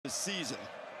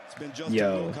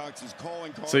Yo.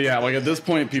 So yeah, like at this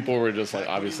point, people were just like,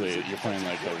 obviously, you're playing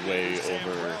like a way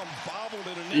over.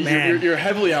 You're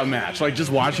heavily outmatched. Like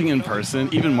just watching in person,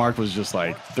 even Mark was just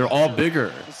like, they're all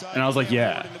bigger, and I was like,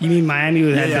 yeah. You mean Miami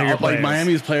would have bigger like players?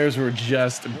 Miami's players were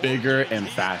just bigger and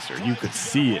faster. You could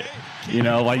see it. You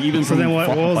know, like even so then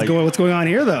what's going on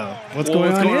here though? What's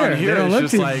going on here? They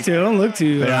don't look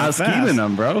too. They're out scheming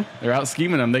them, bro. They're out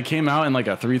scheming them. They came out in like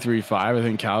a 3-3-5, I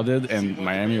think Cal did, and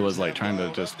Miami was like trying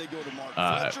to just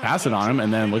pass it on him.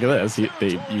 And then look at this, you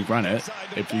run it.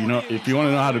 If you want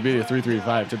to know how to beat a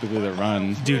 3-3-5, typically the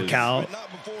run. Dude, Cal.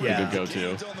 Yeah. Good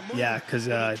go-to. Yeah, because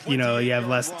you know you have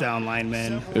less down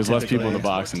linemen. There's less people in the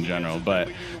box in general, but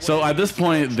so at this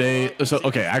point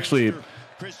actually.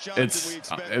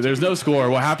 There's no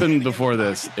score. What happened before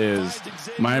this is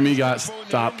Miami got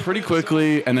stopped pretty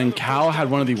quickly, and then Cal had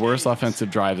one of the worst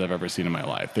offensive drives I've ever seen in my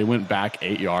life. They went back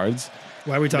 8 yards.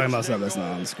 Why are we talking about stuff that's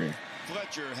not on the screen?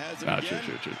 True. I'm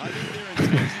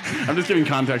just giving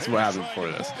context of what happened before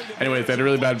this. Anyways, they had a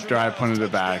really bad drive, punted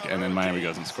it back, and then Miami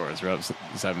goes and scores. We're up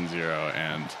 7-0,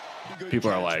 and people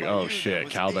are like, oh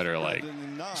shit, Cal better like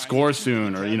score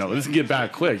soon, or this can get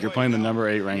back quick. You're playing the number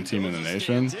 8 ranked team in the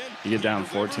nation. You get down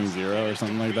 14-0 or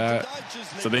something like that.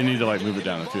 So they need to like move it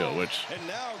down the field, which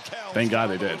thank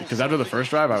God they did. Because after the first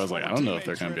drive, I was like, I don't know if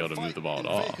they're going to be able to move the ball at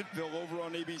all.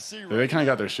 They kind of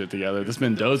got their shit together. This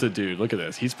Mendoza dude, look at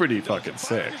this. He's pretty fucking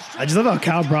sick. I just love how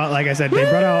Cal brought, like I said, they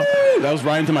brought out. That was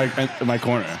right into my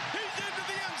corner.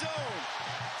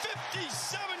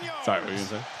 Sorry, what were you going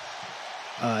to say?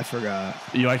 I forgot.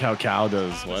 You like how Cal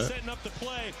does what?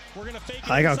 I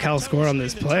like how Cal scored on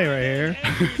this play right here.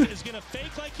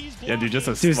 Yeah, dude, just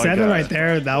a dude, like 7 right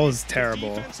there. That was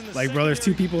terrible. Like, bro, there's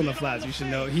 2 people in the flats. You should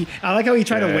know. I like how he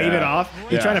tried to wave it off.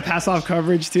 He tried to pass off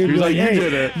coverage too. He was like, hey, you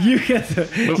did it.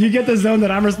 You get the zone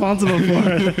that I'm responsible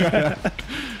for.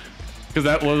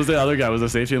 Because what was the other guy? Was the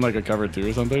safety in like a cover 2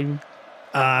 or something?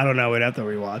 I don't know. We'd have to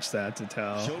rewatch that to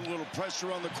tell. Showed a little pressure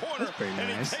on the corner. That's pretty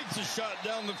nice. Takes a shot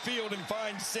down the field and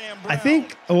finds Sam Brown. I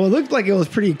think. Well, it looked like it was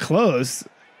pretty close.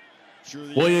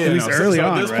 Well, yeah, at least early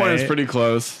on, at this right? point it's pretty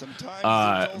close.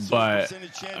 But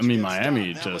I mean,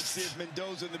 Miami just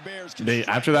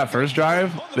after that first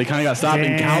drive, they kind of got stopped,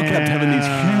 and Cal kept having these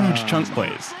huge chunk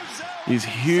plays. He's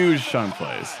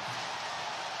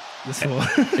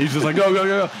just like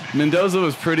go. Mendoza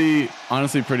was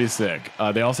honestly pretty sick.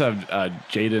 They also have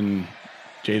Jaden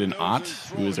Ott,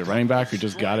 who is a running back who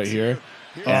just got it here.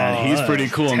 And he's pretty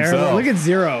cool himself. Look at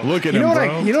Zero. Look at him,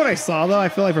 bro. You know what I saw though? I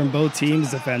feel like from both teams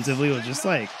defensively was just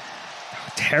like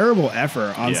terrible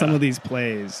effort on some of these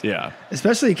plays. Yeah.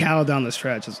 Especially Cal down the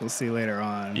stretch, as we'll see later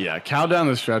on. Yeah, Cal down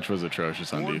the stretch was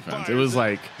atrocious on defense. It was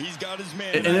like,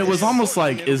 and it was almost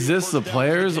like, is this the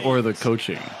players or the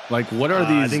coaching? Like, what are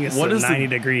these? I think it's what is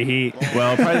 90-degree heat.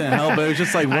 Well, probably didn't help, but it was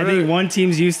just like, I think one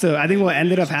team's used to, I think what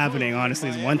ended up happening, honestly,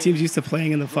 is one team's used to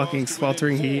playing in the fucking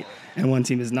sweltering heat and one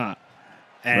team is not.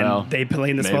 And they play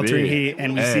in the sweltering heat,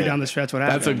 and we see down the stretch what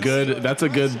happens. That's a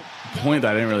good point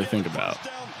that I didn't really think about.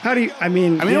 How do you? I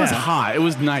mean, it was hot. It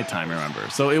was nighttime, remember?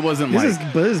 So it wasn't this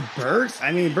is Berkeley.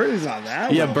 I mean, Berkeley's not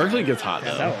that. Yeah, Berkeley gets hot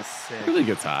though. That was sick. Berkeley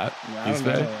gets hot. Yeah, I don't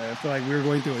know. I feel like we were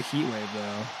going through a heat wave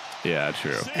though. Yeah,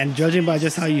 true. And judging by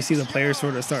just how you see the players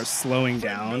sort of start slowing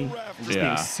down and just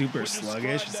being super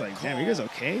sluggish, it's like, damn, you guys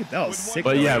okay? That was sick.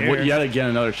 But yet again,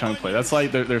 another chunk play. That's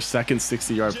like their second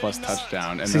 60-yard plus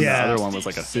touchdown, and then the other one was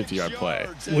like a 50-yard play.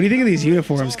 What do you think of these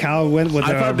uniforms? Cal went with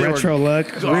a retro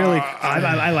look. Really,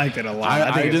 I liked it a lot.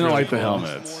 I didn't like the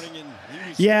helmets.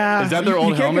 Yeah. Is that their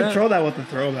old helmet? You can't control that with the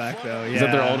throwback, though. Yeah. Is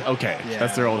that their old? Okay,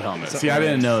 that's their old helmet. See, I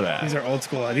didn't know that. These are old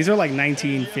school. These are like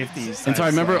 1950s. And so I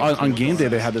remember on game day,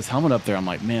 they had this helmet up there. I'm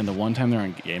like, man, the one time they're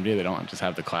on game day, they don't just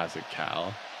have the classic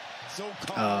Cal.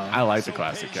 I like the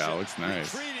classic Cal. It's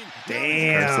nice.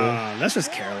 Damn. That's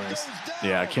just careless.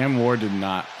 Yeah, Cam Ward did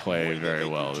not play very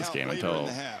well this game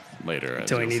until later.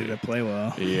 Until he needed to play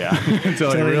well. Yeah.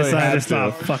 until he really decided to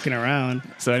stop fucking around.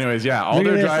 So anyways, all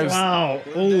their drives. Wow.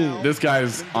 Ooh. This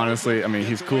guy's honestly, I mean,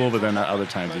 he's cool, but then at other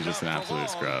times he's just an absolute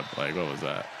scrub. Like, what was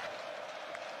that?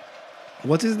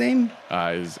 What's his name?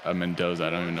 Is Mendoza. I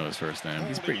don't even know his first name.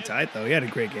 He's pretty tight, though. He had a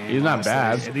great game. He's not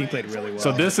bad. I think he played really well.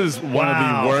 So this is one of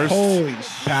the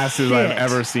worst passes I've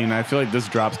ever seen. I feel like this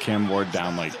drops Cam Ward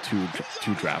down like two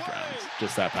draft rounds.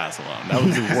 Just that pass alone. That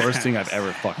was the worst thing I've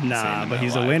ever fucking seen. Nah, but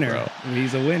he's a winner. Bro.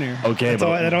 He's a winner. Okay,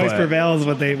 that always prevails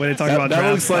when they talk about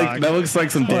draft stock. That looks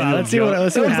like some Daniel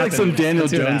Jones. That looks like some Daniel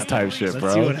Jones type shit, bro.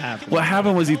 Let's see what happened. What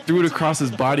happened was he threw it across his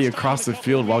body across the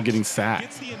field while getting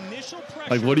sacked.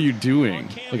 Like, what are you doing?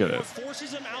 Look at this.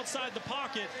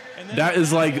 That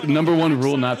is like number one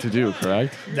rule not to do,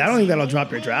 correct? I don't think that'll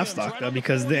drop your draft stock though,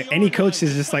 because any coach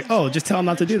is just like, oh, just tell him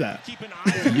not to do that.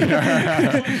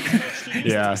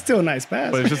 Yeah. Still a nice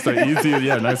pass. But it's just an easy,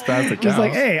 nice pass to Cal. It's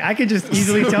like, hey, I could just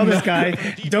easily tell this guy,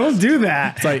 don't do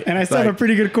that. And I still have a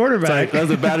pretty good quarterback.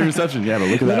 That's a bad reception. Yeah, but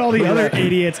look at that. All the other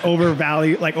idiots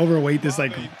overweight this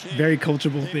like very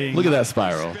coachable thing. Look at that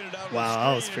spiral. Wow,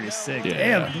 that was pretty sick.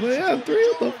 Yeah. Damn,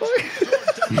 3, what the fuck?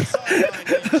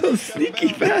 That was sneaky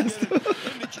fast.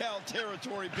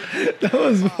 That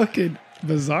was fucking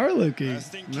bizarre looking.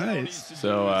 Nice.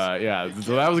 So,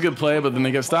 so that was a good play, but then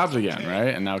they get stopped again,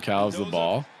 right? And now Cal has the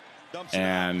ball.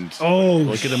 And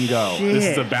look at him go. Shit. This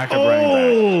is a backup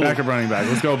running back. Backup running back.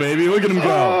 Let's go, baby. Look at him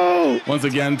go. Once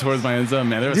again, towards my end zone.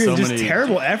 Man, there was so many.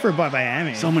 Terrible effort by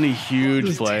Miami. So many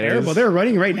huge plays. Terrible. They were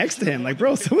running right next to him. Like,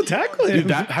 bro, someone tackle him.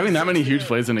 Dude, having that many huge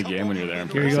plays in a game when you're there in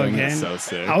person, Here we go again. is so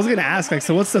sick. I was going to ask, like,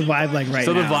 so what's the vibe like right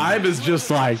now? So the vibe is just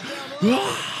like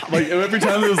every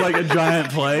time there's like a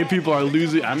giant play, people are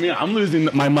losing. I mean, I'm losing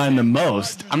my mind the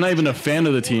most. I'm not even a fan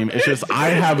of the team. It's just I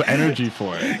have energy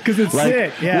for it. Because it's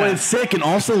sick. Yeah. Well, it's sick. And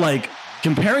also, like,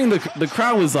 comparing the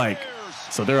crowd was like,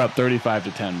 so they're up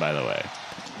 35-10, by the way,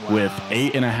 with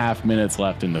 8.5 minutes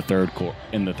left in the third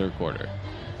quarter.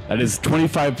 That is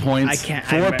 25 points,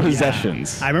 4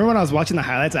 possessions. Yeah. I remember when I was watching the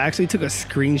highlights, I actually took a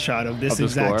screenshot of this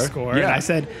exact score. Yeah. And I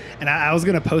said, I was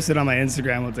going to post it on my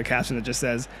Instagram with the caption that just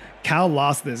says, Cal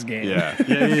lost this game.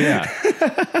 Yeah.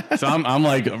 So I'm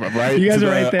like right. You guys are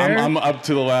right there. I'm up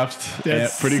to the left,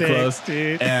 pretty sick, close.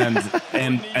 Dude. And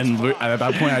at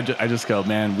that point, I just go,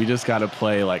 man, we just got to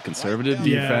play like conservative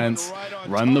defense,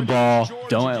 run the ball,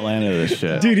 don't Atlanta this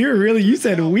shit. Dude, you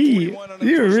said we.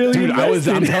 You were really. Dude, I'm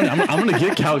telling you, I'm gonna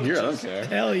get Cal here. I don't care.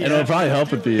 Hell yeah. And it'll probably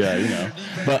help with the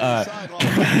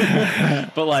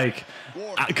but like.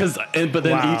 But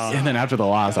then after the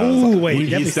loss,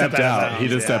 he stepped out. He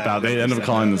did step out. They ended up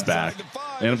calling this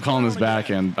back.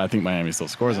 And I think Miami still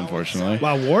scores, unfortunately.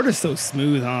 Wow, Ward is so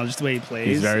smooth, huh? Just the way he plays.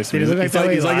 He's very smooth. He's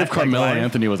like if Carmelo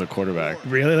Anthony was a quarterback.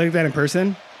 Really, like that in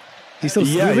person? He's so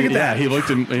smooth. Look at that. He looked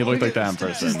like that in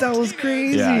person. That was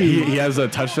crazy. Yeah, he has a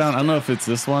touchdown. I don't know if it's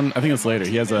this one. I think it's later.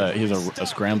 He has a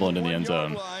scramble into the end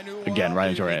zone. Again, right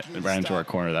into our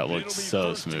corner. That looked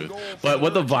so smooth. But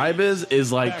what the vibe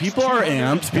is like people are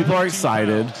amped, people are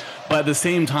excited, but at the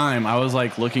same time, I was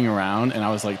like looking around and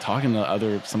I was like talking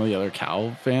to some of the other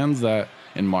Cal fans and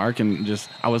Mark, and just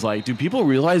I was like, do people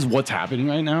realize what's happening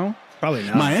right now? Probably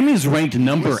not. Miami's ranked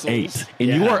number 8, and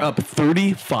you are up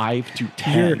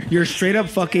 35-10. You're straight up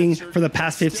fucking for the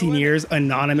past 15 years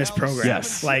anonymous program.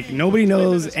 Yes. Like nobody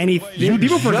knows anything.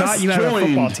 People forgot you had a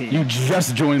football team. You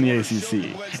just joined the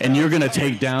ACC, and you're gonna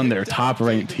take down their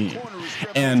top-ranked team.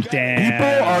 And people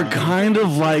are kind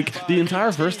of like the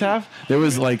entire first half. There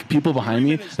was like people behind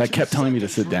me that kept telling me to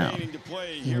sit down.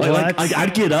 Like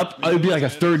I'd get up, it would be like a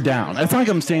third down. It's not like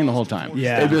I'm staying the whole time.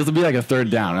 Yeah, it would be like a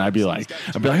third down, and I'd be like,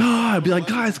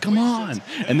 guys, come on,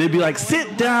 and they'd be like,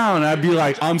 sit down. And I'd be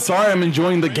like, I'm sorry, I'm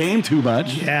enjoying the game too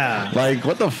much. Yeah, like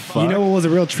what the fuck? You know what was a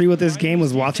real treat with this game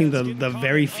was watching the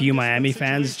very few Miami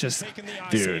fans just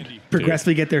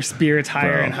progressively get their spirits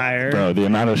higher and higher. Bro, the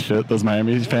amount of shit those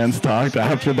Miami fans talked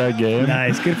after that game.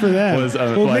 Nice, good for them. Was,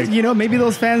 maybe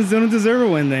those fans don't deserve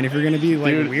a win then if you're gonna be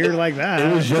like weird like that.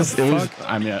 It was.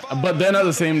 I mean, but then at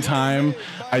the same time,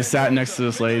 I sat next to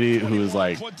this lady who was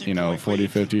like, 40,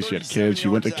 50. She had kids. She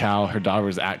went to Cal. Her daughter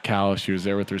was at Cal. She was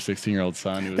there with her 16-year-old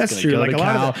son. Who was That's true. Like a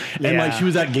lot of and like she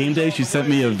was at game day. She sent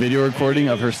me a video recording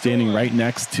of her standing right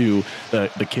next to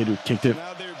the kid who kicked it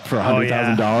for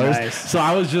 $100,000. Nice. So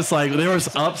I was just like, they were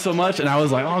up so much, and I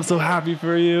was like, oh, I'm so happy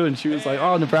for you. And she was like,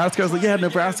 oh, Nebraska. I was like, yeah,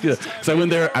 Nebraska. So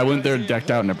I went there decked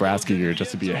out in Nebraska gear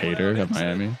just to be a hater of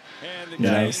Miami.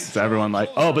 Nice. So everyone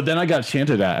but then I got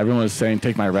chanted at. Everyone was saying,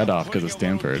 take my red off because of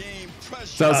Stanford.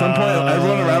 So at some point,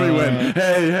 everyone around me went,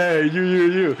 hey,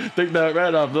 you, take that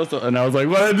red off. And I was like,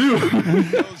 what'd I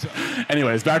do?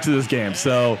 Anyways, back to this game.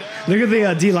 So look at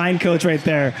the D-line coach right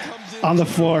there on the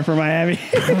floor for Miami.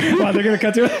 Wow, they're going to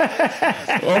cut to it.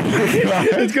 Oh, my God.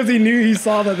 It's because he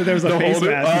saw that there was a face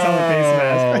mask. He saw the face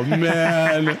mask. Oh,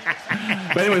 man.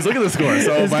 But anyways, look at the score.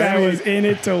 So this guy was in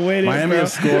it to win it. Miami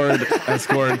has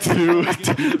scored two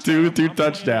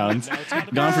touchdowns.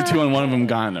 Gone for 2, and one of them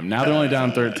gotten them. Now they're only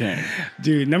down 13.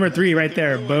 Dude, number 3 right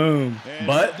there. Boom.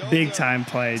 But big time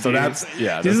play. So dude.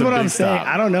 This is what I'm saying.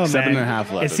 I don't know, man.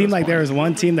 7.5 left. It seemed like there was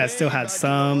one team that still had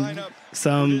some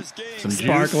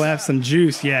spark left, some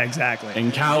juice. Yeah, exactly.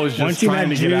 And Cal was just one team trying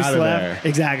had to get out of left. There.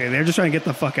 Exactly. They're just trying to get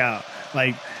the fuck out.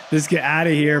 Like, just get out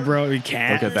of here, bro. We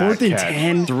can't. Look at that 4th and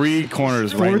 10. 3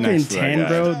 corners right next to that guy. 4th and 10,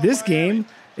 bro. This game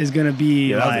is going to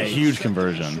be that like was a huge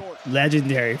conversion.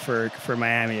 Legendary for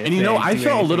Miami. And I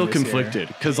felt a little conflicted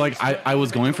because like I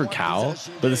was going for Cal,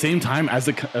 but at the same time as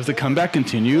the comeback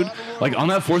continued, like on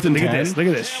that 4th and 10. Look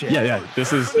at this shit. Yeah.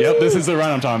 This is the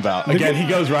run I'm talking about. Again, he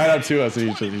goes right up to us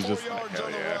and he's just like, hell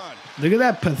yeah. Look at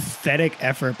that pathetic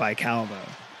effort by Cal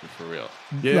though. For real.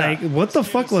 Yeah. Like, what the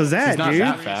fuck was that, He's not dude?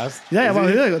 that fast. Yeah, well,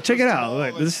 look, check it out.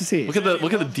 Look, let's just see. Look at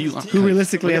the D line. Who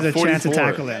realistically has a chance to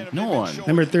tackle him? No one.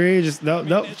 Number 3, just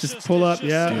nope, just pull up.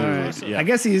 Yeah, Dude, all right. yeah. I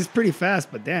guess he's pretty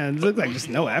fast, but damn, it looked like just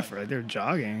no effort. Like they're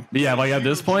jogging. But yeah, like at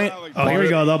this point. Oh, here we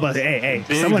go though. But hey,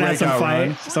 someone had some fight.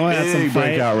 Run. Someone had some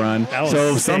fight. Breakout run.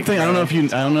 So sick, something bro. I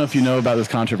don't know if you know about this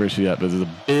controversy yet, but there's a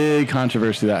big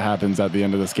controversy that happens at the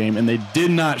end of this game, and they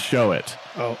did not show it.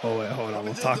 Oh wait, hold on.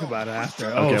 We'll talk about it after.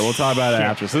 Okay, we'll talk about it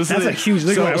after. So that's a huge.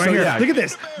 Look at right here. Yeah. Look at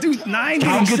this, dude. 9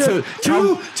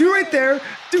 two right there,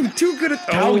 dude. 2 good.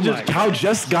 Cal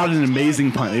just got an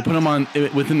amazing punt. They put him on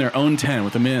within their own 10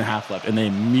 with a minute and a half left, and they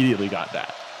immediately got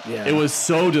that. Yeah. It was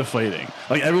so deflating.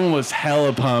 Like everyone was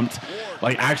hella pumped.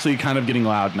 Like actually kind of getting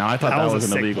loud. Now I thought that was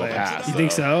an illegal pass. You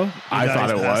think so? I thought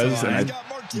it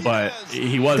was, but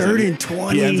he wasn't. 3rd and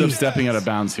 20. He ends up stepping out of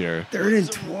bounds here. 3rd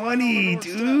and 20,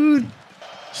 dude.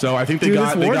 So I think they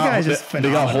got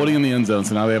holding in the end zone.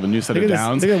 So now they have a new set of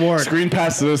downs. Look at Ward. Screen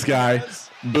pass to this guy.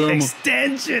 Boom.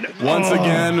 Extension. Once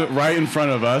again, right in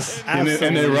front of us. And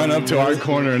they run up to our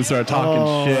corner and start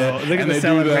talking shit. Look at and the they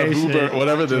celebration. do the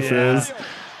whatever this is.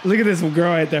 Look at this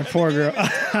girl right there. Poor girl.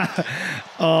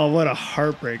 Oh, what a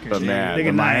heartbreaker. But dude. man,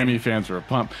 the Miami fans were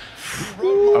pumped.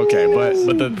 Okay,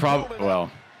 but the problem, well,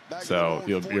 so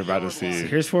you're about to see. So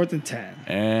here's 4th and 10.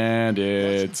 And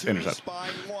it's intercepted.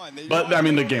 But, I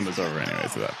mean, the game was over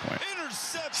anyways at that point.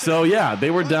 So, yeah,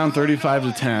 they were down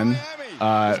 35-10.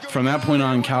 From that point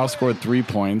on, Cal scored 3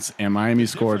 points, and Miami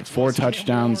scored 4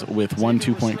 touchdowns with 1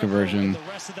 2-point conversion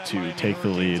to take the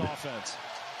lead.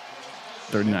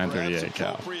 39-38,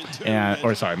 Cal.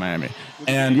 Miami.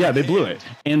 And, yeah, they blew it.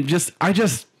 And I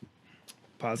just...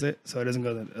 Pause it so it doesn't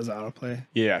go as autoplay.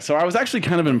 Yeah, so I was actually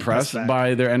kind of impressed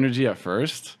by their energy at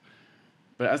first.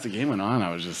 But as the game went on,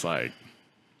 I was just like...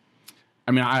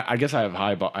 I mean, I guess I have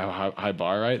high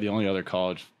bar, right? The only other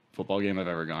college football game I've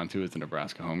ever gone to is the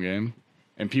Nebraska home game.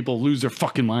 And people lose their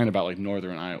fucking mind about, like,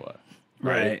 Northern Iowa.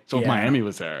 Right? So if Miami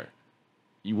was there,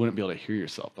 you wouldn't be able to hear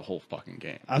yourself the whole fucking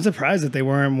game. I'm surprised that they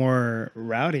weren't more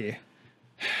rowdy.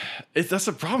 That's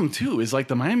the problem, too, is, like,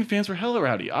 the Miami fans were hella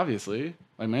rowdy, obviously.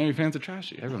 Like, Miami fans are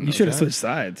trashy. Everyone knows you should have that. switched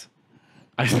sides.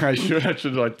 I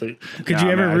should like the. Could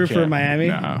you ever root for Miami?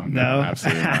 No,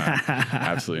 absolutely not.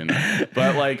 Absolutely not.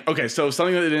 But like, okay, so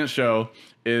something that they didn't show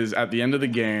is at the end of the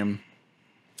game.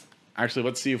 Actually,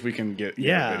 let's see if we can get a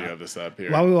video of this up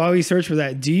here. While we search for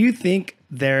that, do you think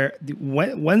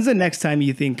when's the next time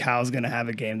you think Cal's gonna have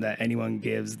a game that anyone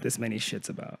gives this many shits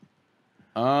about?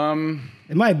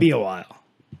 It might be a while.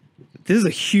 This is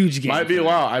a huge game. Might be a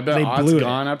while. I bet Ott's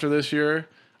gone after this year.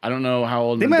 I don't know how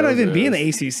old they might not even be in the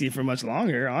ACC for much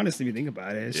longer. Honestly, if you think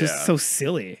about it, it's just so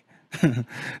silly.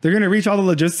 They're gonna reach all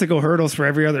the logistical hurdles for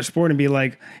every other sport and be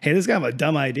like, "Hey, this guy have a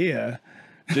dumb idea."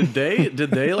 Did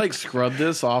they like scrub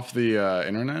this off the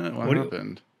internet? What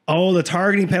happened? Oh, the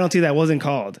targeting penalty that wasn't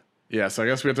called. Yeah, so I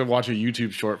guess we have to watch a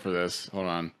YouTube short for this. Hold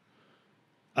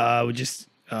on. We just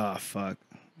fuck.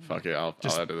 Fuck it, I'll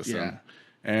edit this in.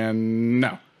 And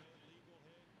no.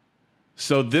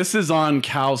 So this is on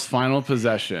Cal's final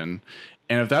possession,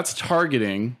 and if that's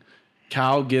targeting,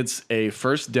 Cal gets a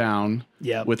first down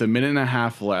with a minute and a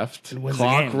half left,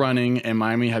 clock running, and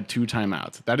Miami had 2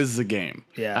 timeouts. That is the game.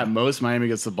 Yeah. At most, Miami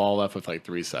gets the ball left with like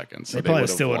 3 seconds. So they probably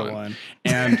still would have won.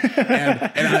 And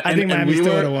I think Miami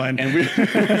still would have won. And we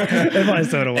they probably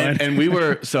still would have won. And we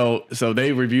were so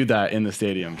they reviewed that in the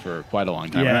stadium for quite a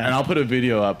long time. Yeah. And I'll put a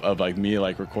video up of like me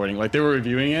like recording, like they were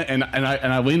reviewing it, and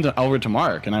I leaned over to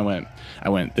Mark and I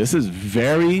went, this is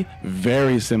very,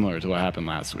 very similar to what happened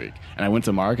last week. And I went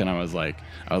to Mark and I was like,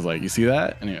 you see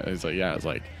that? And he was like, yeah. I was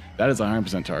like, that is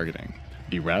 100% targeting.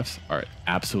 The refs are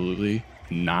absolutely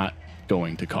not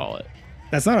going to call it.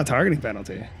 That's not a targeting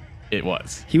penalty. It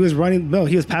was. He was running. No,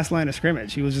 he was past line of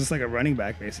scrimmage. He was just like a running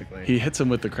back, basically. He hits him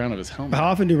with the crown of his helmet. But how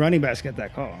often do running backs get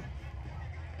that call?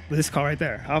 This call right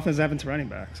there. How often does that happen to running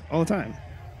backs? All the time.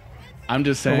 I'm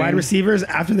just saying. For wide receivers,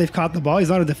 after they've caught the ball, he's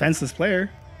not a defenseless player.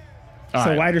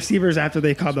 So wide receivers after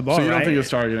they caught the ball, so you don't right? think it's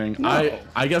targeting? No.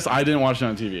 I guess I didn't watch it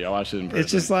on TV. I watched it in person.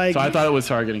 It's just like, so I thought it was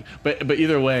targeting. But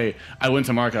either way, I went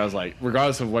to Mark. I was like,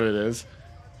 regardless of what it is,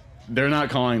 they're not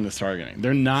calling this targeting.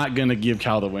 They're not going to give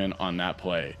Cal the win on that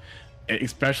play.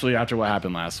 especially after what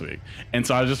happened last week. And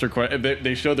so I was just recording.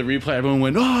 They showed the replay. Everyone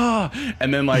went, "Ah!"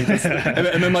 And then like,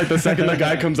 and then like the second the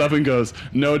guy comes up and goes,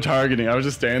 "No targeting," I was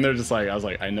just standing there, just like I was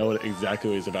like, I know exactly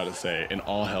what he's about to say, and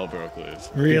all hell broke loose.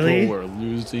 Really? People were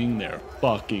losing their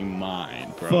fucking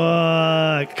mind, bro.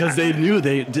 Fuck. Because they knew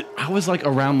I was like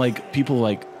around like people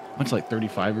like. Much like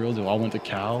 35-year-olds who all went to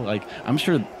Cal. Like, I'm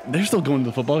sure they're still going to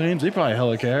the football games. They probably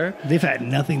hella care. They've had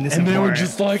nothing this and they were important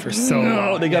just like, for so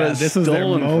long. They got this was their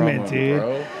moment, from them, dude.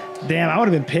 bro. Damn, I would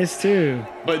have been pissed too.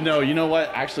 But no, you know what?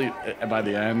 Actually, by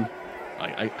the end,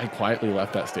 like I quietly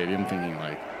left that stadium thinking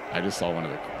like I just saw one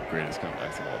of the greatest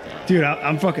comebacks of all time. Dude,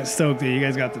 I'm fucking stoked that you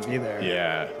guys got to be there.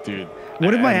 Yeah, dude.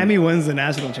 What if Miami wins the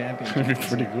national championship? That'd be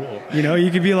pretty cool. You know,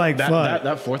 you could be like, fuck.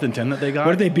 That 4th and 10 that they got.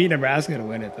 What if they beat Nebraska to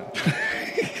win it though?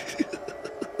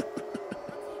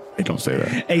 Hey, don't say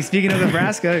that. Hey, speaking of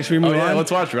Nebraska, should we move on? Let's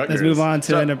watch Rutgers. Let's move on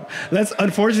to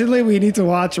unfortunately, we need to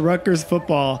watch Rutgers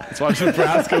football. Let's watch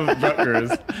Nebraska Rutgers.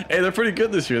 Hey, they're pretty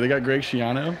good this year. They got Greg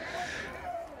Schiano.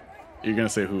 You're gonna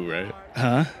say who, right?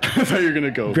 Huh? I thought you were gonna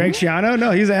go. Greg Schiano?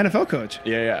 No, he's an NFL coach.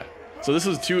 Yeah. So this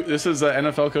is an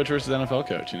NFL coach versus NFL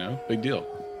coach. You know, big deal.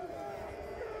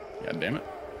 God damn it.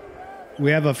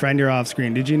 We have a friend here off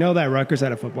screen. Did you know that Rutgers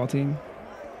had a football team?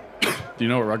 Do you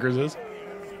know what Rutgers is?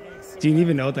 Do you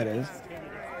even know what that is?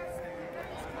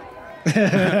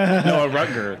 No, a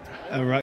Rutger.